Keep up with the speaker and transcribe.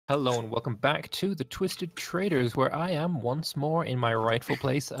Hello and welcome back to the Twisted Traders, where I am once more in my rightful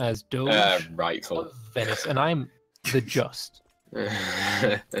place as Doge Rightful. of Venice, and I'm the just.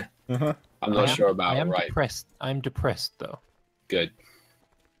 I'm not sure about I am right. depressed. I'm depressed though. Good.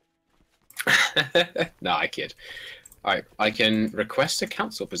 No, I kid. All right, I can request a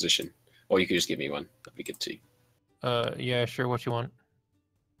council position, or you could just give me one. That'd be good too. Yeah, sure. What you want?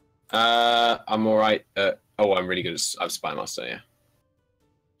 I'm all right. Oh, I'm really good at I'm spy master. Yeah.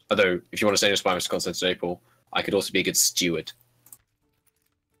 Although, if you want to send your spy master to Constantinople, I could also be a good steward.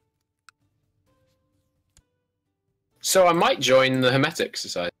 So I might join the Hermetic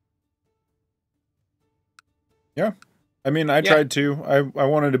Society. Yeah. I mean, I tried to. I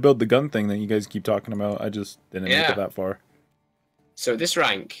wanted to build the gun thing that you guys keep talking about. I just didn't make it that far. So at this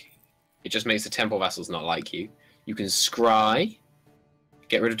rank, it just makes the temple vassals not like you. You can scry,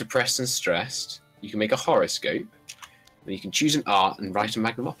 get rid of depressed and stressed. You can make a horoscope. And you can choose an art and write a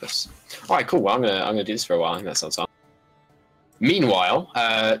magnum opus. All right, cool. Well, I'm gonna do this for a while. I think that sounds fun. Meanwhile,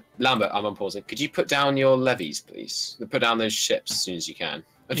 Lambert, I'm unpausing. Could you put down your levies, please? Put down those ships as soon as you can.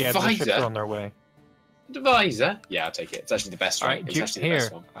 Yeah, the ships are on their way. Advisor? Yeah, I'll take it. It's actually the best rank. It's actually the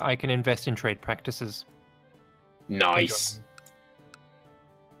best one. I can invest in trade practices. Nice.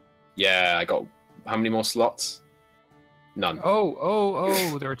 Yeah, I got how many more slots? None.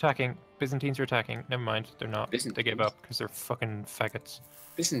 Oh, they're attacking. Byzantines are attacking. Never mind, they're not. Byzantines? They gave up because they're fucking faggots.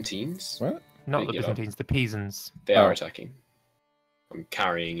 Byzantines? What? Not the Byzantines, the Pisans. They are attacking. I'm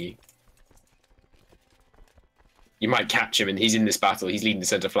carrying you. You might catch him, and he's in this battle. He's leading the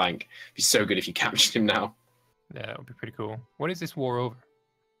center flank. It'd be so good if you captured him now. Yeah, that would be pretty cool. What is this war over?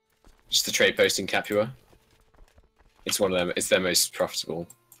 Just the trade post in Capua. It's one of them. It's their most profitable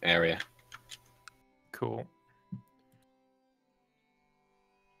area. Cool.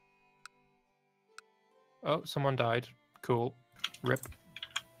 Oh, someone died. Cool. Rip.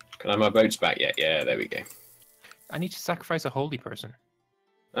 Can I have my boats back yet? Yeah, there we go. I need to sacrifice a holy person.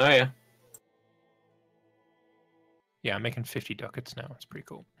 Oh, yeah. Yeah, I'm making 50 ducats now. It's pretty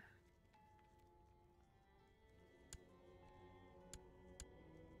cool.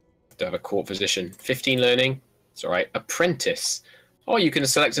 Do have a court physician. 15 learning. It's all right. Apprentice. Oh, you can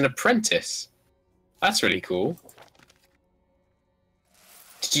select an apprentice. That's really cool.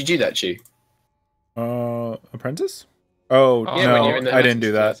 Did you do that, Chu? Apprentice? Oh, yeah, no, I didn't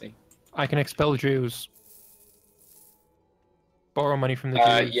do that. I can expel Jews. Borrow money from the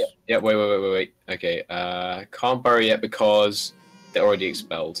Jews. Yeah, wait. Okay, can't borrow yet because they're already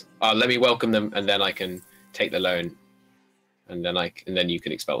expelled. Let me welcome them, and then I can take the loan, and then you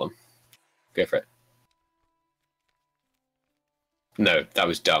can expel them. Go for it. No, that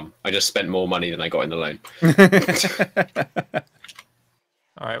was dumb. I just spent more money than I got in the loan.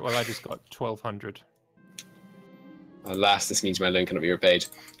 All right, well, I just got 1,200. Alas, this means my loan cannot be repaid.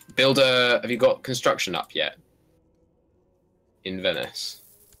 Have you got construction up yet? In Venice.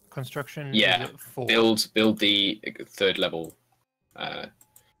 Construction? Yeah. Is it 4? Build the third level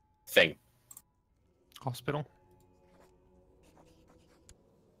thing. Hospital?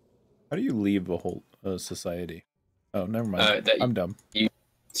 How do you leave a whole society? Oh, never mind. I'm dumb. You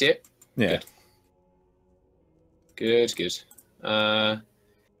see it? Yeah. Good.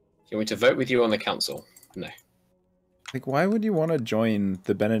 You want me to vote with you on the council? No. Like, why would you want to join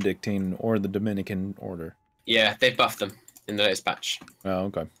the Benedictine or the Dominican order? Yeah, they've buffed them in the latest patch. Oh,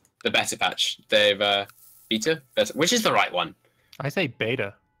 okay. The better patch. They've beta? Which is the right one? I say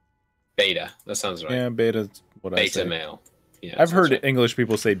beta. Beta. That sounds right. Yeah, beta's what I say. Beta male. Yeah, I've heard right. English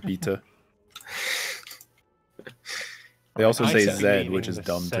people say beta. They also say Z, which is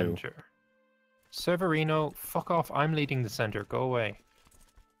dumb too. Severino, fuck off. I'm leading the center. Go away.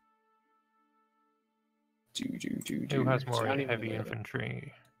 Who has more heavy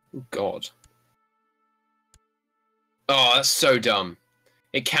infantry? Oh, God. Oh, that's so dumb.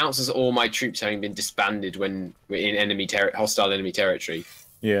 It counts as all my troops having been disbanded when we're in hostile enemy territory.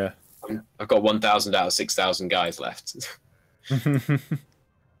 Yeah. I've got 1,000 out of 6,000 guys left.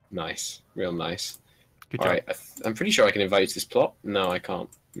 Nice. Real nice. Good all job. right. I'm pretty sure I can invite you to this plot. No, I can't.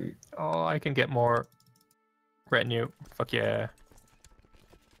 Oh, I can get more retinue. Fuck yeah.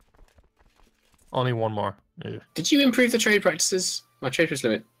 Only one more. Ugh. Did you improve the trade practices? My trade practice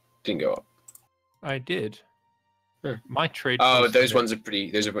limit didn't go up. I did. Huh. My trade. Oh, those ones are pretty.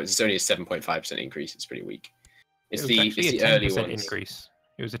 It's only a 7.5% increase. It's pretty weak. It's the early ones. Increase.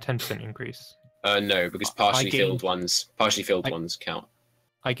 It was a 10% increase. No, because partially filled ones count.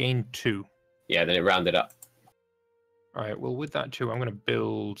 I gained 2. Yeah, then it rounded up. All right. Well, with that too, I'm going to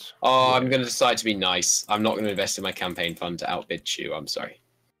build. Oh, I'm going to decide to be nice. I'm not going to invest in my campaign fund to outbid Chu. I'm sorry.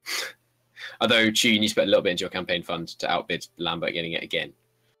 Although Chu, you need to put a little bit into your campaign fund to outbid Lambert getting it again.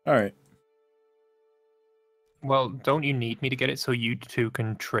 All right. Well, don't you need me to get it so you two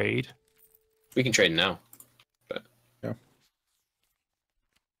can trade? We can trade now. But yeah.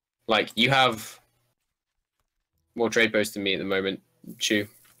 Like, you have more trade posts than me at the moment. Chew.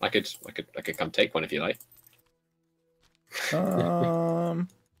 I could come take one if you like.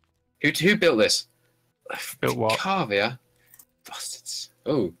 Who Who built this? Built what? Carvia. Bastards.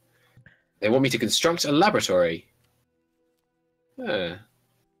 Oh. They want me to construct a laboratory. No,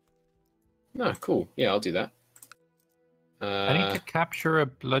 cool. Yeah, I'll do that. I need to capture a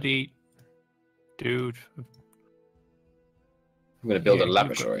bloody dude. I'm going to build a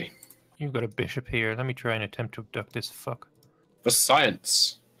laboratory. You've got a bishop here. Let me try and attempt to abduct this fuck. For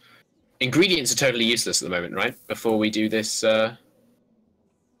science. Ingredients are totally useless at the moment, right? Before we do this...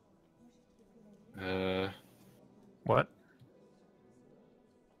 What?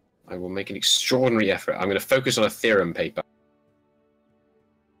 I will make an extraordinary effort. I'm going to focus on a theorem paper.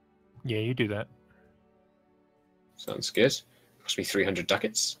 Yeah, you do that. Sounds good. Cost me 300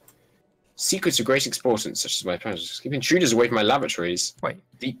 ducats. Secrets of great importance, such as my plans. Keep intruders away from my laboratories. Wait,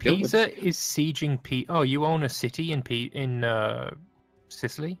 Deep Pisa is sieging P. Oh, you own a city in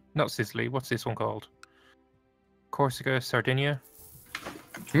Sicily? Not Sicily. What's this one called? Corsica, Sardinia?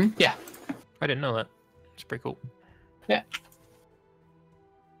 Yeah. I didn't know that. It's pretty cool. Yeah.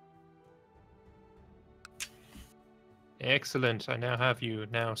 Excellent. I now have you.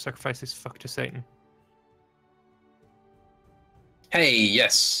 Now sacrifice this fuck to Satan. Hey,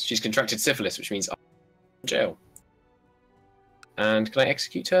 yes. She's contracted syphilis, which means I'm in jail. And can I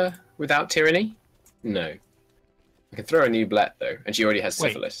execute her without tyranny? No. I can throw a new blet, though, and she already has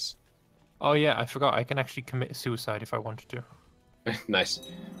syphilis. Oh, yeah, I forgot. I can actually commit suicide if I wanted to. Nice.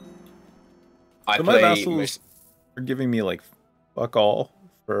 So my vassals are giving me, like, fuck all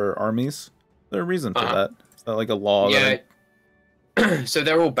for armies. Is there a reason for that? Is that, like, a law? Yeah. So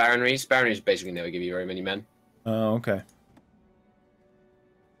they're all baronries. Baronries basically never give you very many men. Oh, okay.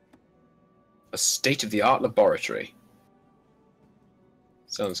 A state-of-the-art laboratory.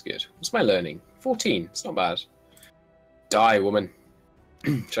 Sounds good. What's my learning? 14. It's not bad. Die, woman.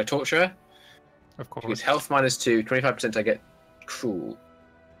 Should I torture her? Of course. She gets health -2. 25% I get cruel.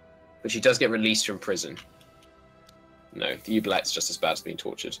 But she does get released from prison. No, the Ublet's just as bad as being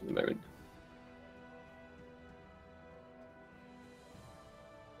tortured at the moment.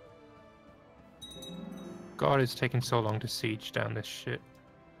 God, it's taking so long to siege down this shit.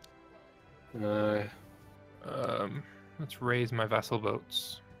 Let's raise my vassal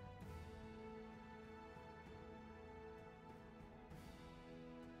votes.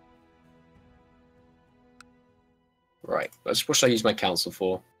 Right. What should I use my council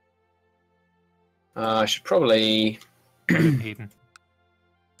for? I should probably... Eden.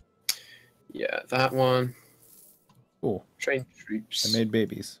 Yeah, that one. Cool. Train troops. I made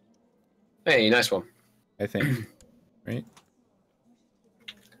babies. Hey, nice one. I think. Right?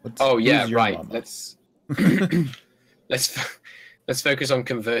 Oh yeah, right. Mama? Let's let's focus on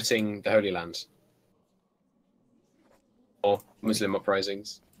converting the Holy Land or Muslim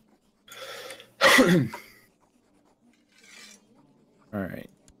uprisings. All right.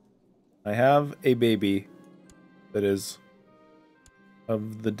 I have a baby that is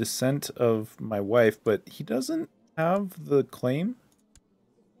of the descent of my wife, but he doesn't have the claim.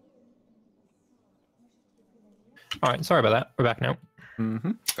 All right, sorry about that. We're back now.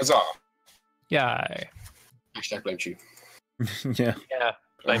 Mm-hmm. Huzzah! Yeah. Hashtag blame you. Yeah. Yeah,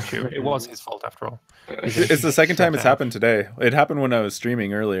 blame you. It was his fault after all. It's the second time it's happened today. It happened when I was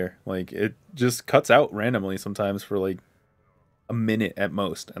streaming earlier. Like, it just cuts out randomly sometimes for like a minute at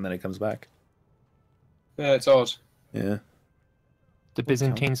most, and then it comes back. Yeah, it's odd. Yeah. The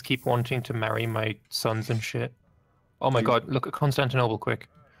Byzantines keep wanting to marry my sons and shit. Oh my god, look at Constantinople quick.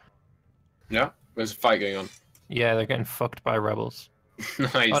 Yeah, there's a fight going on. Yeah, they're getting fucked by rebels.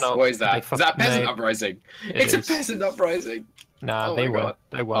 Nice. Oh, no, what is that? Is that a peasant no, uprising? It's a peasant uprising. Nah, Oh they my won. God.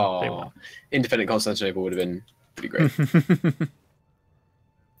 They won. Oh, They won. independent Constantinople would have been pretty great.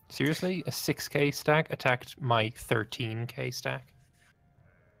 Seriously? A 6k stack attacked my 13k stack?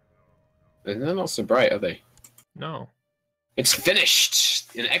 They're not so bright, are they? No. It's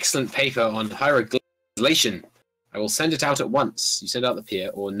finished! An excellent paper on hieroglyphs. I will send it out at once. You send out the peer,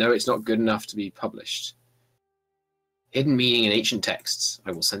 or no, it's not good enough to be published. Hidden meaning in ancient texts.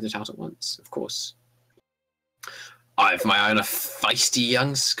 I will send it out at once, of course. I've my own a feisty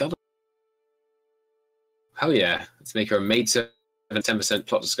young scholar. Hell yeah. Let's make her a maid servant 10%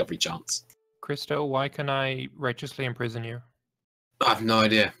 plot discovery chance. Christo, why can I righteously imprison you? I have no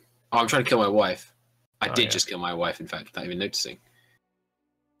idea. Oh, I'm trying to kill my wife. I Oh, did yeah. just kill my wife, in fact, without even noticing.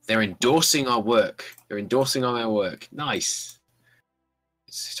 They're endorsing our work. They're endorsing on our work. Nice.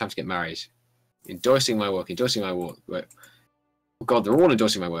 It's time to get married. Endorsing my work. Endorsing my work. Oh God, they're all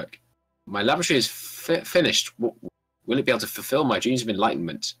endorsing my work. My laboratory is finished. Will it be able to fulfill my dreams of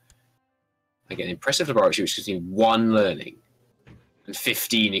enlightenment? I get an impressive laboratory which gives me 1 learning and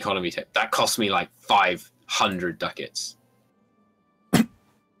 15 economy. That cost me like 500 ducats.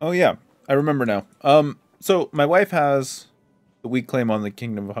 Oh yeah, I remember now. So my wife has the weak claim on the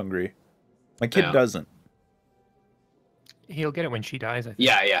Kingdom of Hungary. My kid doesn't. He'll get it when she dies, I think.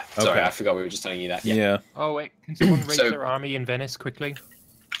 Yeah. Sorry, Okay. I forgot we were just telling you that. Yeah. Oh wait, can someone raise their army in Venice quickly?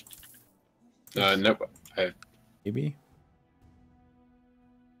 Nope. Maybe.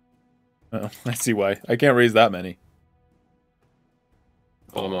 Oh, I see why. I can't raise that many.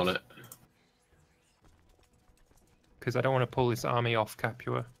 Well, I'm on it. Because I don't want to pull this army off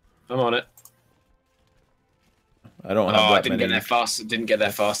Capua. I'm on it. I don't have that I didn't many. get there fast. Didn't get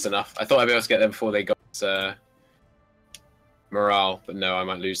there fast enough. I thought I'd be able to get there before they got morale, but no, I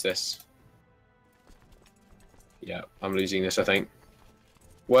might lose this. Yeah, I'm losing this, I think.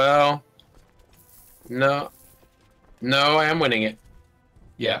 Well, no, I am winning it.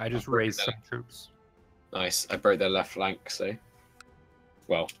 Yeah, I just raised some troops. Nice. I broke their left flank, so.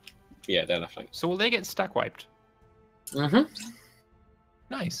 Well, yeah, their left flank. So will they get stack wiped? Mm-hmm.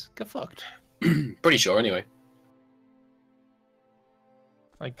 Nice. Get fucked. Pretty sure, anyway.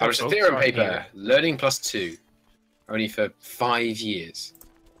 Like, Published a theorem paper. Learning +2. Only for 5 years.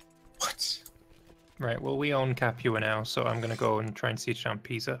 What? Right, well, we own Capua now, so I'm going to go and try and siege down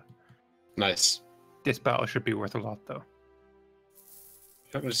Pisa. Nice. This battle should be worth a lot, though.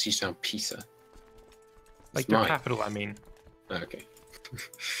 I'm going to siege down Pisa. Like their capital, I mean. Oh, okay.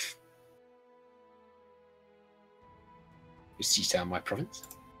 You siege down my province?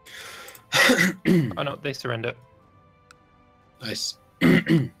 Oh no, they surrender. Nice.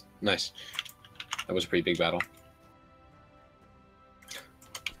 Nice. That was a pretty big battle.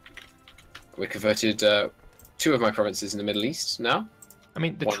 We converted 2 of my provinces in the Middle East now. I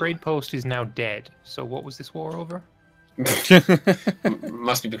mean, the trade post is now dead, so what was this war over?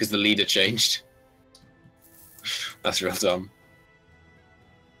 Must be because the leader changed. That's real dumb.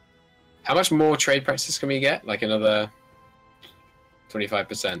 How much more trade practice can we get? Like another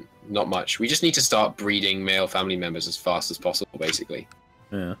 25%? Not much. We just need to start breeding male family members as fast as possible, basically.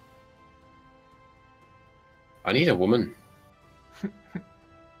 Yeah. I need a woman.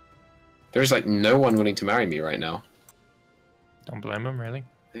 There is like no one willing to marry me right now. Don't blame him, really.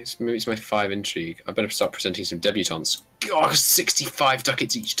 It's my 5 intrigue. I better start presenting some debutantes. God, 65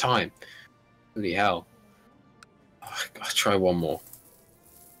 ducats each time. Holy hell. Oh, I'll try one more.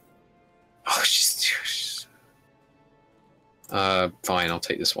 Oh, she's... Fine, I'll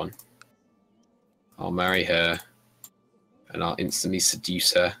take this one. I'll marry her. And I'll instantly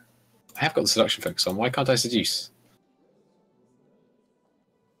seduce her. I have got the seduction focus on. Why can't I seduce?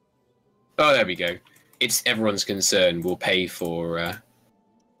 Oh, there we go. It's everyone's concern. We'll pay for...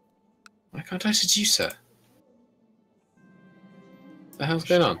 Why can't I seduce her? What the hell's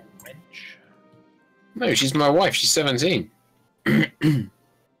going on? No, she's my wife. She's 17.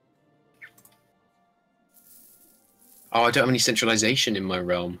 Oh, I don't have any centralization in my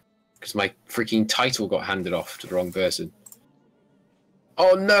realm. Because my freaking title got handed off to the wrong person.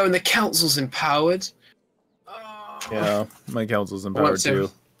 Oh no, and the council's empowered. Oh. Yeah, my council's empowered too.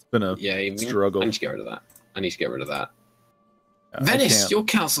 It's been a struggle. I need to get rid of that. Venice, your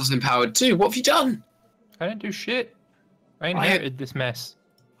council's empowered too. What have you done? I didn't do shit. I inherited this mess.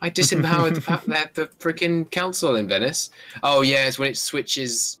 I disempowered the freaking council in Venice. Oh yeah, it's when it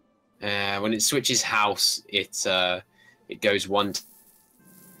switches. When it switches house, it goes one.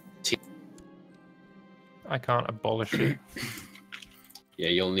 I can't abolish it. Yeah,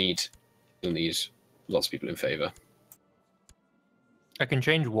 you'll need lots of people in favor. I can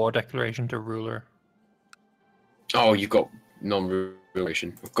change war declaration to ruler. Oh, you've got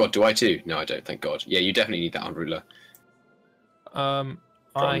non-ruleration. Oh, God, do I too? No, I don't. Thank God. Yeah, you definitely need that on ruler.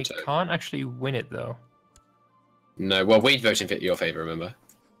 I can't actually win it though. No, well, we'd vote in your favor. Remember?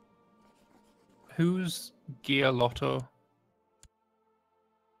 Who's Gialotto?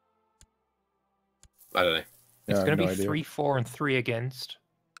 I don't know. It's going to be 3, 4, and 3 against.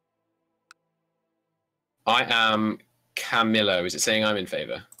 I am Camillo. Is it saying I'm in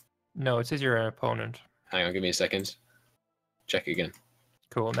favor? No, it says you're an opponent. Hang on, give me a second. Check again.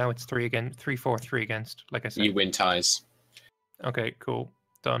 Cool. Now it's 3 again. 3, 4, 3 against. Like I said. You win ties. Okay. Cool.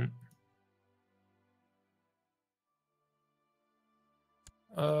 Done.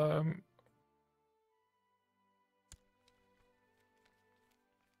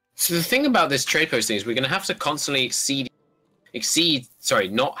 So the thing about this trade posting is we're going to have to constantly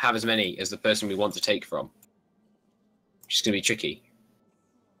not have as many as the person we want to take from. Which is going to be tricky.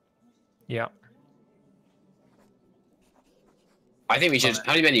 Yeah. I think we should.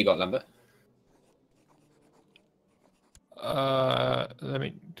 How many men you got, Lambert? Let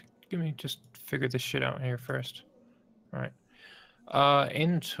me just figure this shit out here first. All right.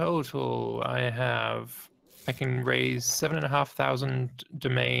 In total, I can raise 7,500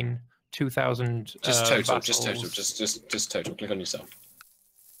 domain, 2,000 Just total. vassals. Just total. Click on yourself.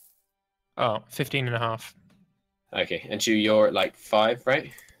 Oh, 15.5. Okay, and Chew, you're at like 5, right?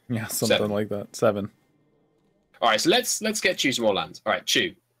 Yeah, something 7. like that. 7. All right, so let's get Chew some more lands. All right,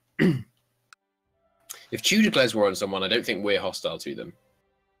 Chew. If Chew declares war on someone, I don't think we're hostile to them.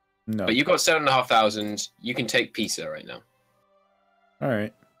 No. But you've got 7,500. You can take Pisa right now. All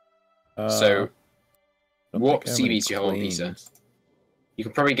right. So, don't what think I have any CVs do you have on Pisa? claims. You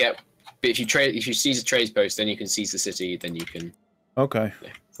can probably get. But if you seize a trade post, then you can seize the city. Then you can. Okay. Yeah.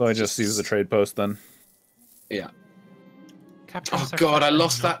 So I just use the trade post then. Yeah. Captain Oh God, I Secretary,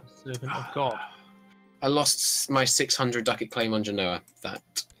 lost not that. Servant of God. I lost my 600 ducat claim on Genoa. That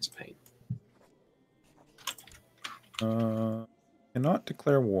is a pain. Cannot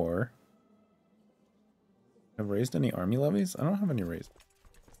declare war. Have raised any army levies? I don't have any raised.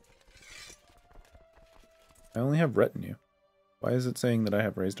 I only have retinue. Why is it saying that I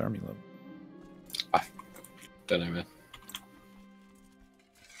have raised army levy? I don't know,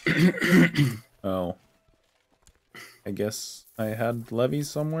 man. Oh. I guess I had levies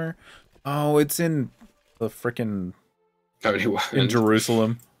somewhere. Oh, it's in the frickin' Holy War. in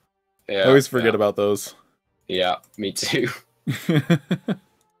Jerusalem. Yeah, I always forget about those. Yeah, me too.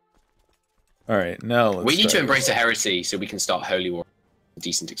 All right, now let's We need to start. embrace a heresy so we can start Holy War.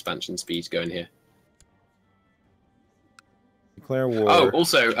 Decent expansion speed going here. Declare war. Oh,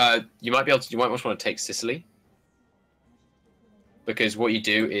 also, you might want to take Sicily, because what you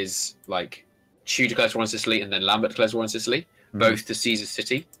do is like Chew declares war on Sicily and then Lambert declares war on Sicily, both to seize a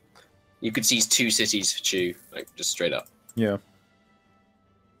city. You could seize 2 cities for Chew, like just straight up. Yeah.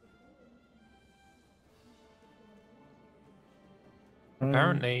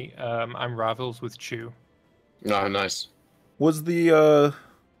 Apparently, I'm Ravels with Chew. Oh, nice. Was the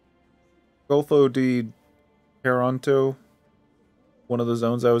Golfo di Taranto one of the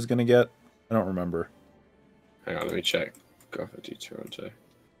zones I was gonna get? I don't remember. Hang on, let me check. Go for Toronto.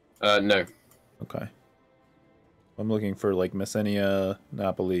 No. Okay. I'm looking for like Messenia,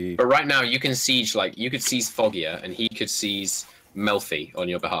 Napoli. But right now you can siege you could seize Foggia and he could seize Melfi on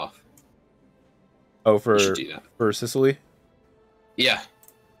your behalf. Oh, You for should do that. Sicily. Yeah.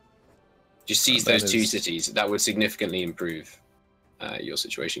 Just seize That those 2 is- cities. That would significantly improve your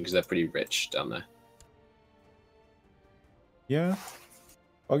situation because they're pretty rich down there. Yeah.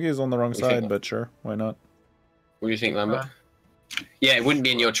 Foggia is on the wrong What do you think? side, but sure, why not? What do you think, Lambert? Yeah, it wouldn't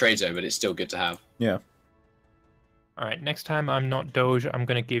be in your trade zone, but it's still good to have. Yeah. All right, next time I'm not Doge, I'm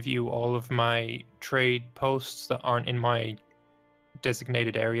going to give you all of my trade posts that aren't in my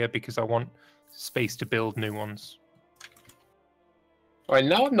designated area because I want space to build new ones. All right,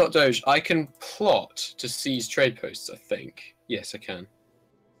 now I'm not Doge. I can plot to seize trade posts, I think. Yes, I can.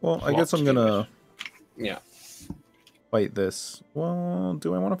 Well, I guess I'm gonna Yeah. fight this. Well,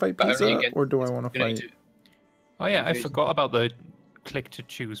 do I want to fight But only Pisa against- or do I want to You know, fight? Oh yeah, I Okay. forgot about the click to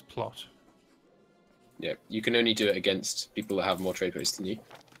choose plot. Yeah, you can only do it against people that have more trade posts than you.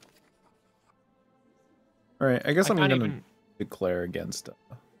 All right, I guess I I'm can't gonna even. declare against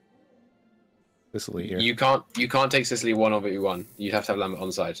Sicily here. You can't take Sicily 1v1. You'd have to have Lambert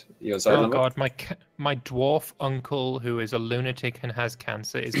on side. You on side, Oh Lambert? god, my dwarf uncle who is a lunatic and has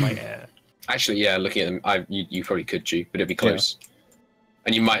cancer is my heir. Actually, yeah. Looking at them, you probably could chew, but it'd be close,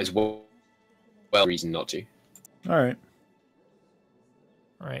 and you might as well reason not to. All right.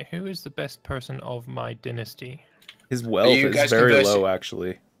 All right, who is the best person of my dynasty? His wealth you is guys very conversing? low,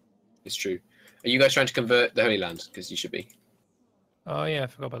 actually. It's true. Are you guys trying to convert the Holy Land? Because you should be. Oh yeah, I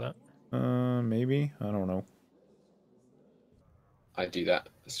forgot about that. Maybe? I don't know. I do that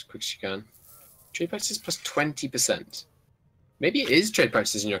as quick as you can. Trade practices plus 20%. Maybe it is trade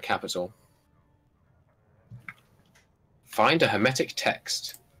practices in your capital. Find a hermetic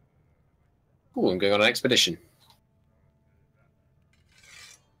text. Ooh, I'm going on an expedition.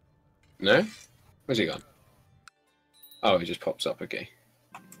 No? Where's he gone? Oh, it just pops up, okay.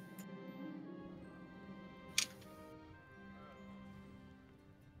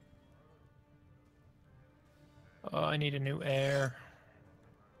 Oh, I need a new heir.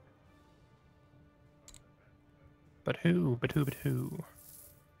 But who? But who? But who?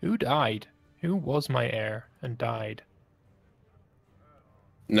 Who died? Who was my heir and died?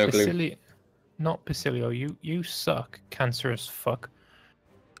 No clue. Basilio. Not Basilio. You suck, cancerous fuck.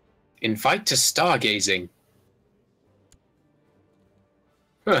 Invite to stargazing.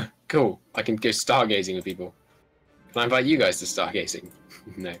 Huh, cool. I can go stargazing with people. Can I invite you guys to stargazing?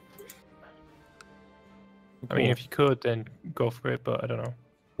 No. I mean, if you could, then go for it, but I don't know.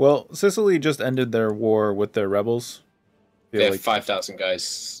 Well, Sicily just ended their war with their rebels. They have 5,000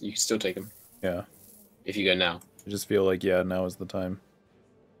 guys. You can still take them. Yeah. If you go now. I just feel like, yeah, now is the time.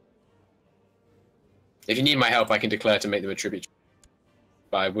 If you need my help, I can declare to make them a tribute.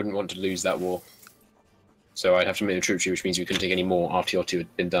 But I wouldn't want to lose that war. So I'd have to make a tribute, which means we couldn't take any more after your 2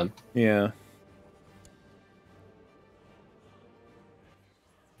 had been done. Yeah.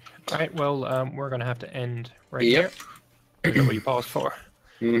 All right, well, we're going to have to end right here. Is that what you paused for?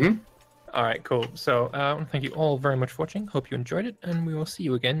 Mm-hmm. All right, cool. So thank you all very much for watching. Hope you enjoyed it, and we will see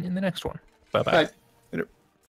you again in the next one. Bye-bye. Bye.